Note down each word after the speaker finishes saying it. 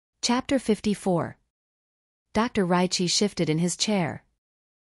Chapter 54. Dr. Raichi shifted in his chair.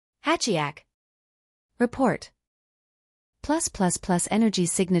 Hachiak. Report. +++ energy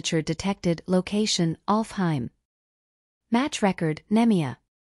signature detected, location, Alfheim. Match record, Nemia.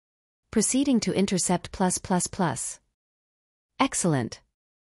 Proceeding to intercept +++. Excellent.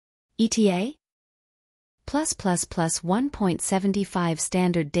 ETA? +++1.75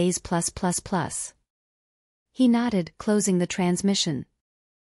 standard days +++. He nodded, closing the transmission.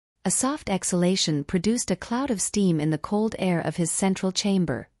 A soft exhalation produced a cloud of steam in the cold air of his central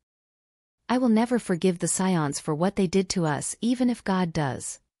chamber. I will never forgive the Scions for what they did to us, even if God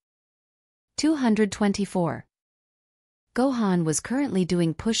does. 224. Gohan was currently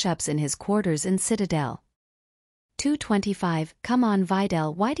doing push-ups in his quarters in Citadel. 225. Come on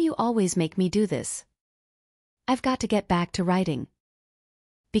Videl, why do you always make me do this? I've got to get back to writing.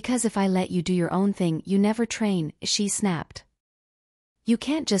 Because if I let you do your own thing, you never train, she snapped. You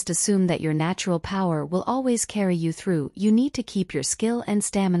can't just assume that your natural power will always carry you through, you need to keep your skill and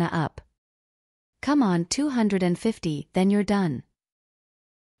stamina up. Come on 250, then you're done.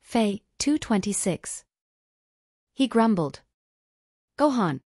 Faye, 226. He grumbled.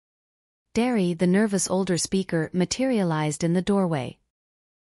 Gohan. Dari, the nervous older speaker, materialized in the doorway.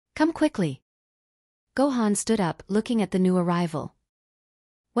 Come quickly. Gohan stood up, looking at the new arrival.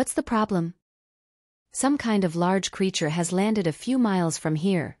 What's the problem? Some kind of large creature has landed a few miles from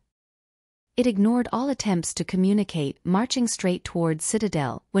here. It ignored all attempts to communicate, marching straight towards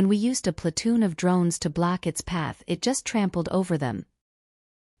Citadel. When we used a platoon of drones to block its path, it just trampled over them.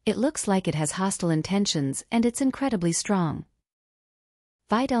 It looks like it has hostile intentions, and it's incredibly strong.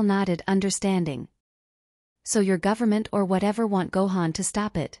 Videl nodded, understanding. So your government or whatever want Gohan to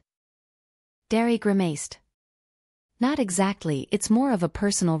stop it? Dari grimaced. Not exactly, it's more of a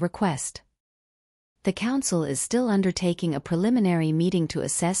personal request. The Council is still undertaking a preliminary meeting to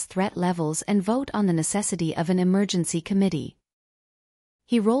assess threat levels and vote on the necessity of an emergency committee.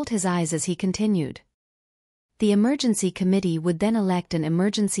 He rolled his eyes as he continued. The emergency committee would then elect an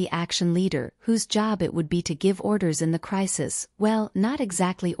emergency action leader, whose job it would be to give orders in the crisis. Well, not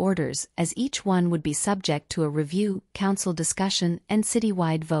exactly orders, as each one would be subject to a review, council discussion, and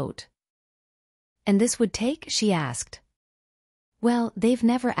citywide vote. And this would take, she asked. Well, they've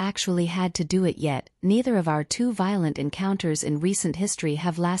never actually had to do it yet, neither of our two violent encounters in recent history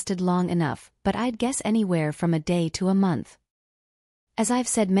have lasted long enough, but I'd guess anywhere from a day to a month. As I've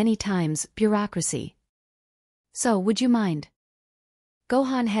said many times, bureaucracy. So would you mind?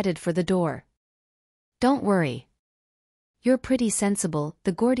 Gohan headed for the door. Don't worry. You're pretty sensible,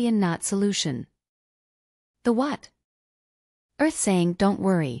 the Gordian knot solution. The what? Earth saying don't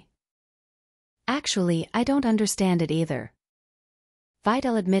worry. Actually, I don't understand it either.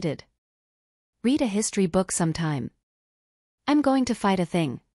 Videl admitted. Read a history book sometime. I'm going to fight a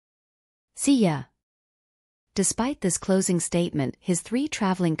thing. See ya. Despite this closing statement, his three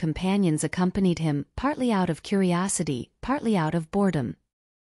traveling companions accompanied him, partly out of curiosity, partly out of boredom.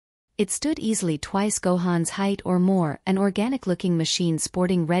 It stood easily twice Gohan's height or more, an organic-looking machine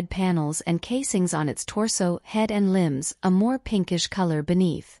sporting red panels and casings on its torso, head and limbs, a more pinkish color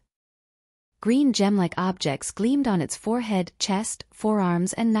beneath. Green gem-like objects gleamed on its forehead, chest,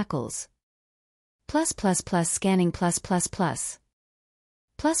 forearms and knuckles. Scanning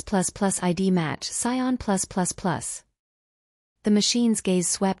ID match Scion +++. The machine's gaze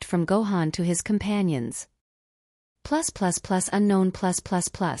swept from Gohan to his companions. Unknown +++.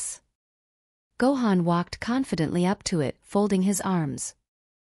 Gohan walked confidently up to it, folding his arms.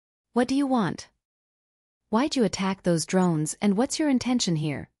 What do you want? Why'd you attack those drones, and what's your intention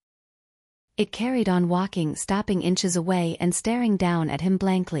here? It carried on walking, stopping inches away and staring down at him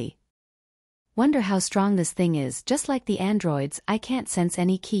blankly. Wonder how strong this thing is, just like the androids, I can't sense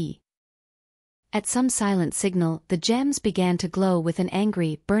any ki. At some silent signal, the gems began to glow with an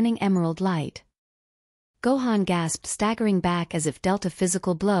angry, burning emerald light. Gohan gasped, staggering back as if dealt a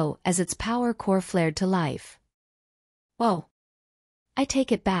physical blow, as its power core flared to life. Whoa! I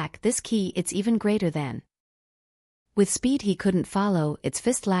take it back, this ki, it's even greater than. With speed he couldn't follow, its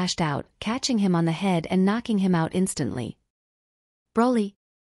fist lashed out, catching him on the head and knocking him out instantly. Broly!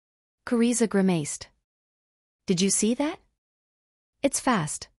 Frieza grimaced. Did you see that? It's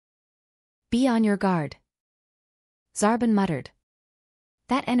fast. Be on your guard. Zarbon muttered.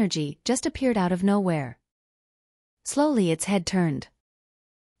 That energy just appeared out of nowhere. Slowly its head turned.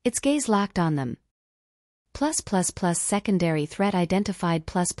 Its gaze locked on them. Secondary threat identified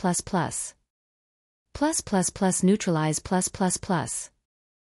neutralize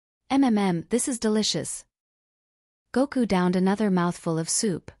this is delicious. Goku downed another mouthful of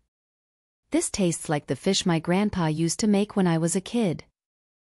soup. This tastes like the fish my grandpa used to make when I was a kid.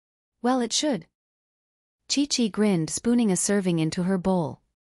 Well, it should. Chi-Chi grinned, spooning a serving into her bowl.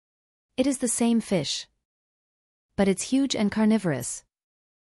 It is the same fish. But it's huge and carnivorous.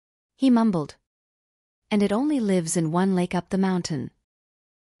 He mumbled. And it only lives in one lake up the mountain.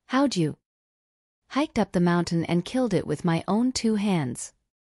 How'd you? Hiked up the mountain and killed it with my own 2 hands.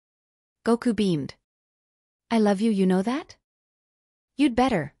 Goku beamed. I love you, you know that? You'd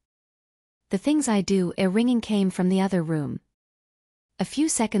better. The things I do, a ringing came from the other room. A few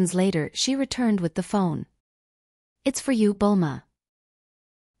seconds later she returned with the phone. It's for you, Bulma.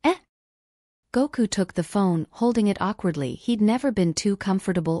 Eh? Goku took the phone, holding it awkwardly. He'd never been too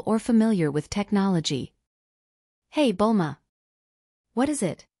comfortable or familiar with technology. Hey, Bulma. What is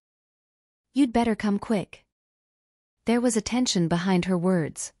it? You'd better come quick. There was a tension behind her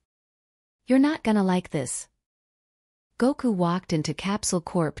words. You're not gonna like this. Goku walked into Capsule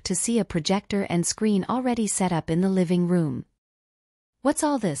Corp to see a projector and screen already set up in the living room. What's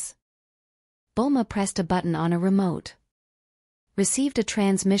all this? Bulma pressed a button on a remote. Received a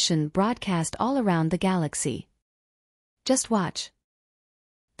transmission broadcast all around the galaxy. Just watch.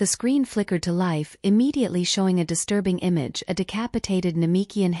 The screen flickered to life, immediately showing a disturbing image, a decapitated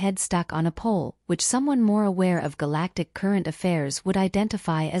Namekian head stuck on a pole, which someone more aware of galactic current affairs would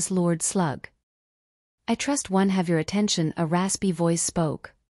identify as Lord Slug. I trust one have your attention, a raspy voice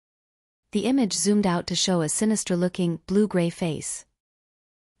spoke. The image zoomed out to show a sinister-looking, blue-gray face.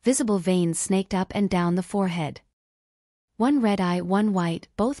 Visible veins snaked up and down the forehead. One red eye, one white,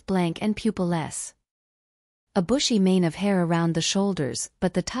 both blank and pupilless. A bushy mane of hair around the shoulders,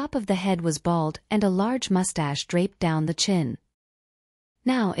 but the top of the head was bald and a large mustache draped down the chin.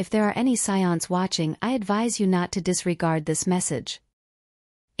 Now, if there are any Scions watching, I advise you not to disregard this message.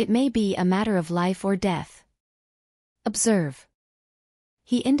 It may be a matter of life or death. Observe.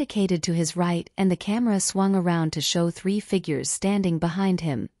 He indicated to his right, and the camera swung around to show 3 figures standing behind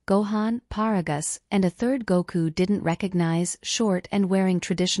him, Gohan, Paragus, and a third Goku didn't recognize, short and wearing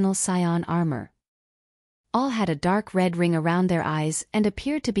traditional Scion armor. All had a dark red ring around their eyes and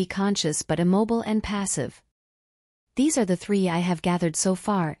appeared to be conscious but immobile and passive. These are the 3 I have gathered so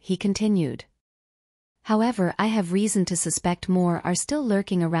far, he continued. However, I have reason to suspect more are still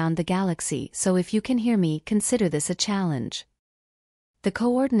lurking around the galaxy, so if you can hear me, consider this a challenge. The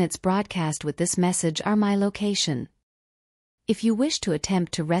coordinates broadcast with this message are my location. If you wish to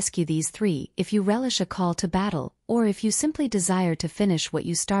attempt to rescue these 3, if you relish a call to battle, or if you simply desire to finish what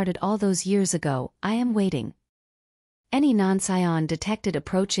you started all those years ago, I am waiting. Any non-Scion detected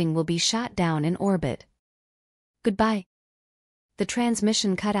approaching will be shot down in orbit. Goodbye. The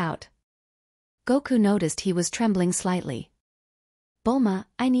transmission cut out. Goku noticed he was trembling slightly. Bulma,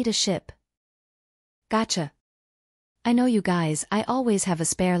 I need a ship. Gotcha. I know you guys, I always have a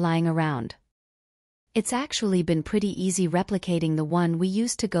spare lying around. It's actually been pretty easy replicating the one we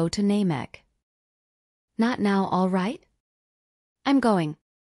used to go to Namek. Not now, all right? I'm going.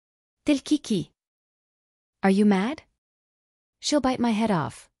 Tilkiki. Are you mad? She'll bite my head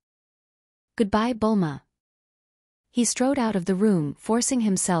off. Goodbye, Bulma. He strode out of the room, forcing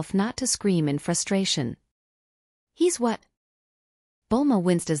himself not to scream in frustration. He's what? Bulma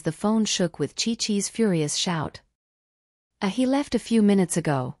winced as the phone shook with Chi-Chi's furious shout. He left a few minutes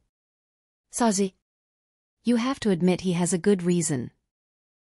ago. Sazi. You have to admit he has a good reason.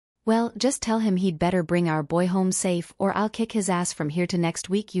 Well, just tell him he'd better bring our boy home safe or I'll kick his ass from here to next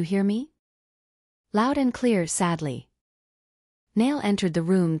week, you hear me? Loud and clear, sadly. Nail entered the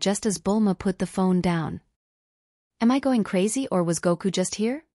room just as Bulma put the phone down. Am I going crazy or was Goku just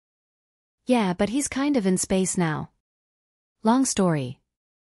here? Yeah, but he's kind of in space now. Long story.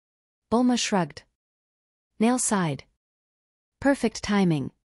 Bulma shrugged. Nail sighed. Perfect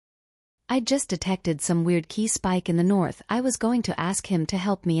timing. I'd just detected some weird key spike in the north. I was going to ask him to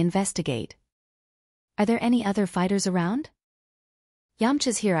help me investigate. Are there any other fighters around?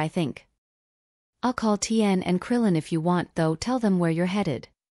 Yamcha's here, I think. I'll call Tien and Krillin if you want, though. Tell them where you're headed.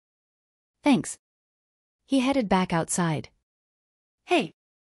 Thanks. He headed back outside. Hey!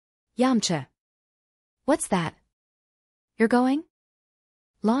 Yamcha. What's that? You're going?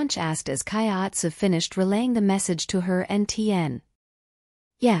 Launch asked as Kaioshin finished relaying the message to her and Tien.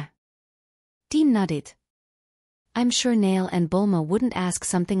 Yeah. Dean nodded. I'm sure Nail and Bulma wouldn't ask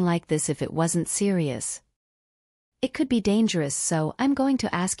something like this if it wasn't serious. It could be dangerous, so I'm going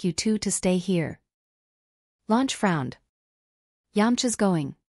to ask you two to stay here. Launch frowned. Yamcha's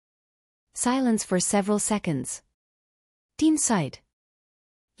going. Silence for several seconds. Dean sighed.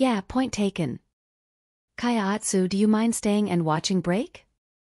 Yeah, point taken. Kaioshin, do you mind staying and watching break?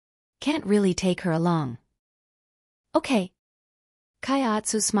 Can't really take her along. Okay.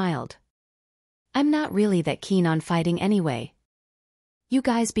 Kaioshin smiled. I'm not really that keen on fighting anyway. You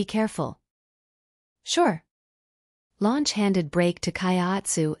guys be careful. Sure. Launch handed break to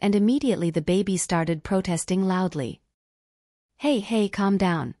Kaioshin and immediately the baby started protesting loudly. Hey, calm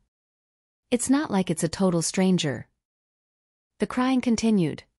down. It's not like it's a total stranger. The crying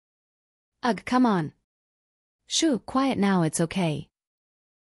continued. Ugh, come on. Shoo, quiet now, it's okay.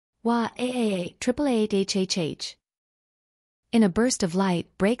 Wah, triple HHH. In a burst of light,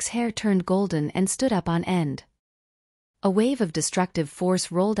 Break's hair turned golden and stood up on end. A wave of destructive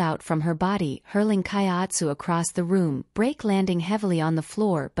force rolled out from her body, hurling Kaioshin across the room, Break landing heavily on the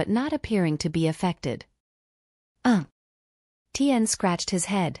floor but not appearing to be affected. Tien scratched his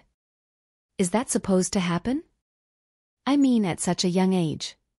head. Is that supposed to happen? I mean at such a young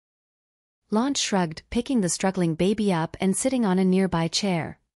age. Launch shrugged, picking the struggling baby up and sitting on a nearby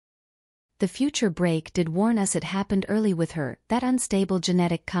chair. The future Break did warn us it happened early with her, that unstable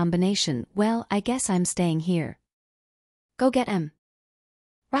genetic combination. Well, I guess I'm staying here. Go get him.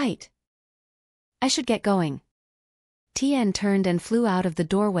 Right. I should get going. Tien turned and flew out of the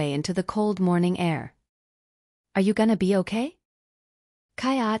doorway into the cold morning air. Are you gonna be okay?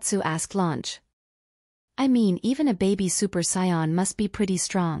 Kaioshin asked Launch. I mean, even a baby Super Saiyan must be pretty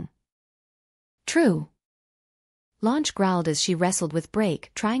strong. True. Launch growled as she wrestled with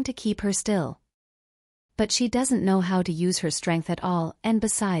Break, trying to keep her still. But she doesn't know how to use her strength at all, and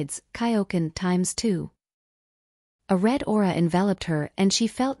besides, Kaioshin ×2. A red aura enveloped her and she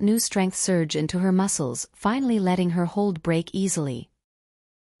felt new strength surge into her muscles, finally letting her hold Break easily.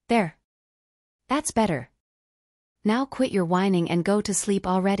 There. That's better. Now quit your whining and go to sleep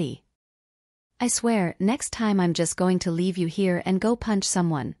already. I swear, next time I'm just going to leave you here and go punch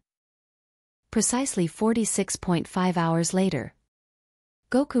someone. Precisely 46.5 hours later.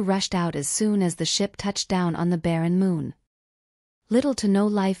 Goku rushed out as soon as the ship touched down on the barren moon. Little to no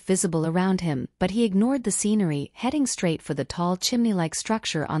life visible around him, but he ignored the scenery, heading straight for the tall chimney-like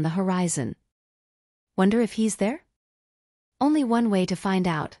structure on the horizon. Wonder if he's there? Only one way to find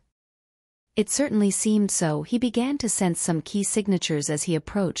out. It certainly seemed so. He began to sense some key signatures as he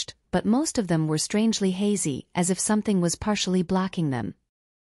approached, but most of them were strangely hazy, as if something was partially blocking them.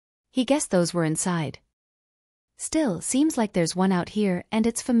 He guessed those were inside. Still, seems like there's one out here, and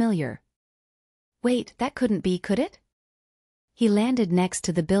it's familiar. Wait, that couldn't be, could it? He landed next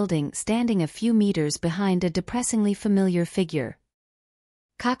to the building, standing a few meters behind a depressingly familiar figure.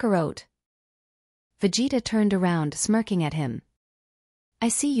 Kakarot. Vegeta turned around, smirking at him. I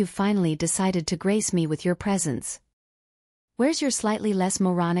see you've finally decided to grace me with your presence. Where's your slightly less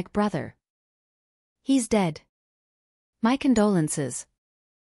moronic brother? He's dead. My condolences.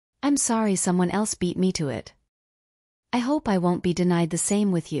 I'm sorry someone else beat me to it. I hope I won't be denied the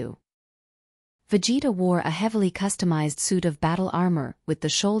same with you. Vegeta wore a heavily customized suit of battle armor, with the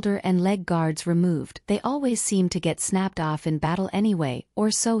shoulder and leg guards removed. They always seemed to get snapped off in battle anyway,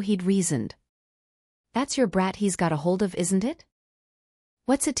 or so he'd reasoned. That's your brat he's got a hold of, isn't it?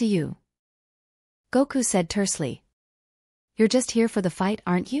 What's it to you? Goku said tersely. You're just here for the fight,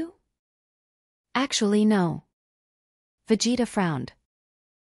 aren't you? Actually, no. Vegeta frowned.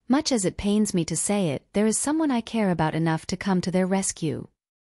 Much as it pains me to say it, there is someone I care about enough to come to their rescue.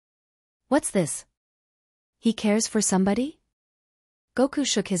 What's this? He cares for somebody? Goku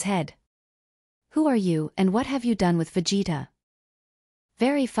shook his head. Who are you, and what have you done with Vegeta?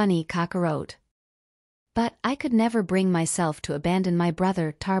 Very funny, Kakarot. But I could never bring myself to abandon my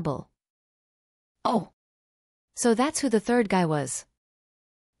brother, Tarbal. Oh. So that's who the third guy was.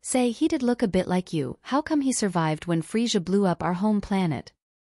 Say, he did look a bit like you. How come he survived when Frieza blew up our home planet?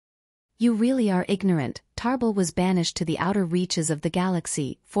 You really are ignorant. Tarbal was banished to the outer reaches of the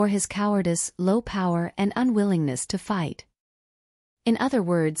galaxy for his cowardice, low power, and unwillingness to fight. In other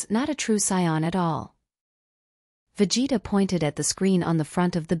words, not a true Saiyan at all. Vegeta pointed at the screen on the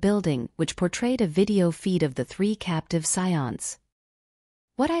front of the building, which portrayed a video feed of the 3 captive Saiyans.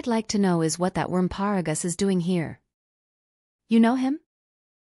 What I'd like to know is what that worm Paragus is doing here. You know him?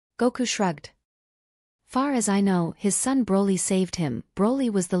 Goku shrugged. Far as I know, his son Broly saved him. Broly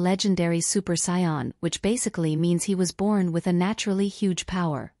was the legendary Super Saiyan, which basically means he was born with a naturally huge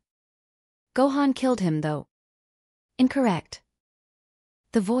power. Gohan killed him though. Incorrect.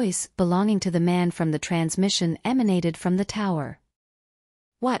 The voice, belonging to the man from the transmission, emanated from the tower.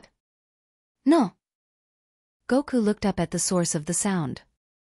 What? No. Goku looked up at the source of the sound.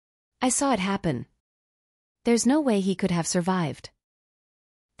 I saw it happen. There's no way he could have survived.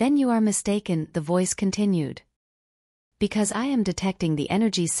 Then you are mistaken, the voice continued. Because I am detecting the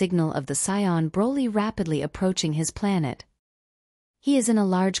energy signal of the Saiyan Broly rapidly approaching his planet. He is in a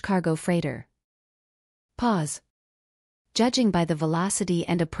large cargo freighter. Pause. Judging by the velocity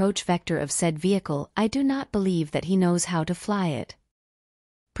and approach vector of said vehicle, I do not believe that he knows how to fly it.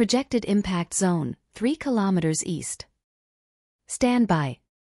 Projected impact zone, 3 kilometers east. Stand by.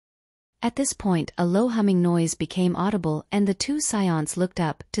 At this point, a low humming noise became audible and the two scions looked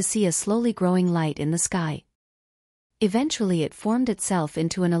up to see a slowly growing light in the sky. Eventually it formed itself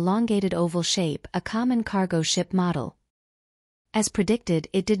into an elongated oval shape, a common cargo ship model. As predicted,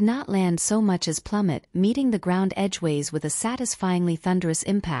 it did not land so much as plummet, meeting the ground edgeways with a satisfyingly thunderous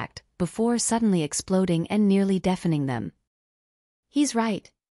impact, before suddenly exploding and nearly deafening them. "He's right,"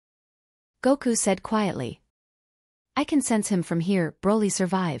 Goku said quietly. "I can sense him from here." Broly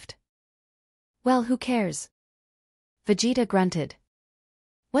survived. "Well, who cares?" Vegeta grunted.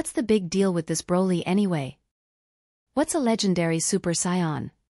 "What's the big deal with this Broly anyway? What's a legendary Super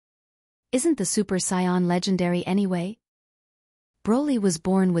Saiyan? Isn't the Super Saiyan legendary anyway?" Broly was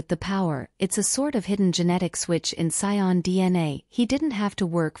born with the power. It's a sort of hidden genetic switch in Saiyan DNA. He didn't have to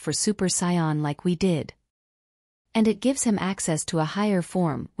work for Super Saiyan like we did. And it gives him access to a higher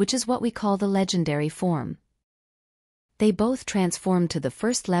form, which is what we call the legendary form. They both transformed to the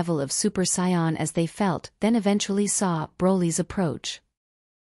first level of Super Saiyan as they felt, then eventually saw Broly's approach.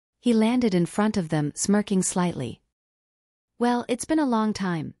 He landed in front of them, smirking slightly. "Well, it's been a long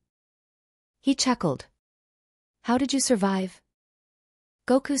time." He chuckled. "How did you survive?"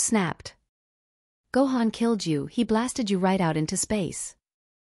 Goku snapped. "Gohan killed you. He blasted you right out into space."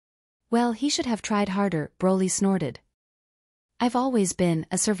 "Well, he should have tried harder," Broly snorted. "I've always been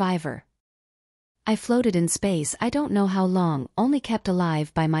a survivor. I floated in space I don't know how long, only kept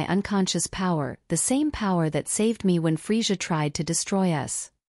alive by my unconscious power, the same power that saved me when Frieza tried to destroy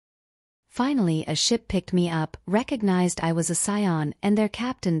us. Finally a ship picked me up, recognized I was a Saiyan, and their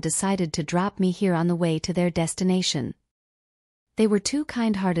captain decided to drop me here on the way to their destination. They were too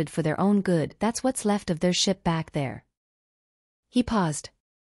kind-hearted for their own good. That's what's left of their ship back there." He paused.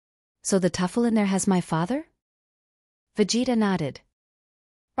 "So the Tuffle in there has my father?" Vegeta nodded.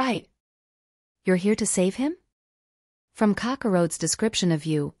 "Right. You're here to save him? From Kakarote's description of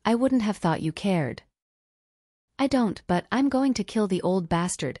you, I wouldn't have thought you cared." "I don't, but I'm going to kill the old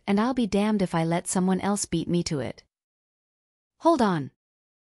bastard, and I'll be damned if I let someone else beat me to it." "Hold on,"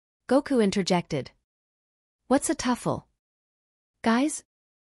 Goku interjected. "What's a Tuffle? Guys?"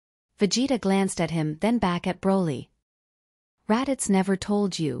 Vegeta glanced at him, then back at Broly. "Raditz never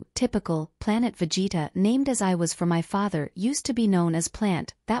told you. Typical. Planet Vegeta, named as I was for my father, used to be known as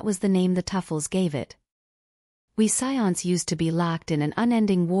Plant. That was the name the Tuffles gave it. We Scions used to be locked in an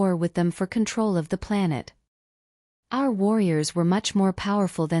unending war with them for control of the planet. Our warriors were much more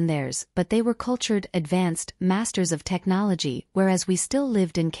powerful than theirs, but they were cultured, advanced, masters of technology, whereas we still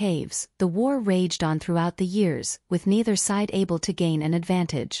lived in caves. The war raged on throughout the years, with neither side able to gain an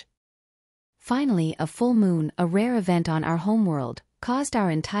advantage. Finally, a full moon, a rare event on our homeworld, caused our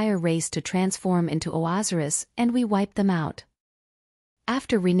entire race to transform into Oazaris, and we wiped them out.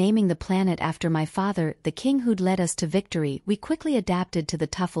 After renaming the planet after my father, the king who'd led us to victory, we quickly adapted to the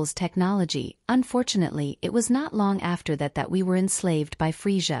Tuffle's technology. Unfortunately, it was not long after that we were enslaved by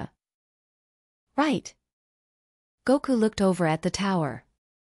Frieza." "Right." Goku looked over at the tower.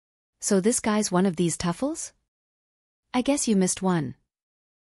 "So this guy's one of these Tuffles? I guess you missed one."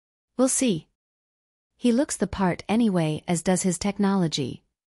 "We'll see. He looks the part anyway, as does his technology."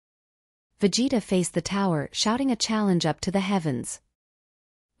 Vegeta faced the tower, shouting a challenge up to the heavens.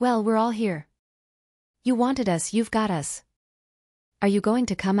 "Well, we're all here. You wanted us, you've got us. Are you going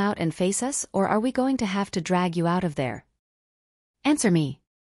to come out and face us, or are we going to have to drag you out of there? Answer me."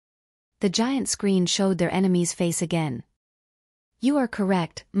 The giant screen showed their enemy's face again. "You are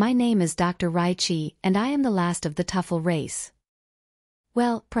correct. My name is Dr. Raichi, and I am the last of the Tuffle race."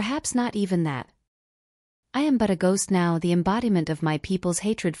 "Well, perhaps not even that. I am but a ghost now, the embodiment of my people's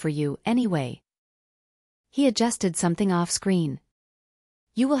hatred for you, anyway." He adjusted something off-screen.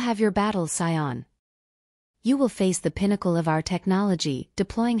 "You will have your battle, Scion. You will face the pinnacle of our technology,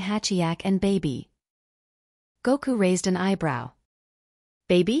 deploying Hachiyak and Baby." Goku raised an eyebrow.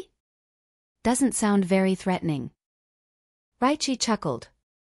 "Baby? Doesn't sound very threatening." Raichi chuckled.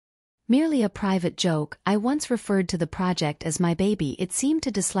 "Merely a private joke. I once referred to the project as my baby. It seemed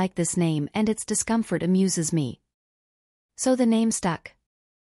to dislike this name and its discomfort amuses me. So the name stuck.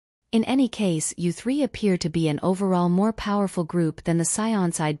 In any case, you three appear to be an overall more powerful group than the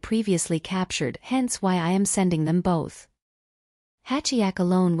Scions I'd previously captured, hence why I am sending them both. Hachiyak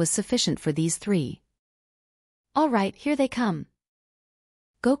alone was sufficient for these three." "All right, here they come."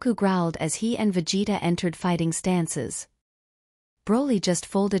 Goku growled as he and Vegeta entered fighting stances. Broly just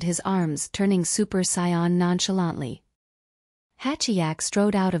folded his arms, turning Super Saiyan nonchalantly. Hachiyak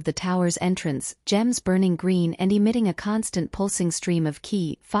strode out of the tower's entrance, gems burning green and emitting a constant pulsing stream of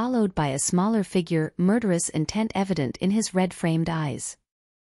ki, followed by a smaller figure, murderous intent evident in his red-framed eyes.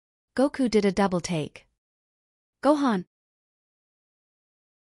 Goku did a double take. Gohan,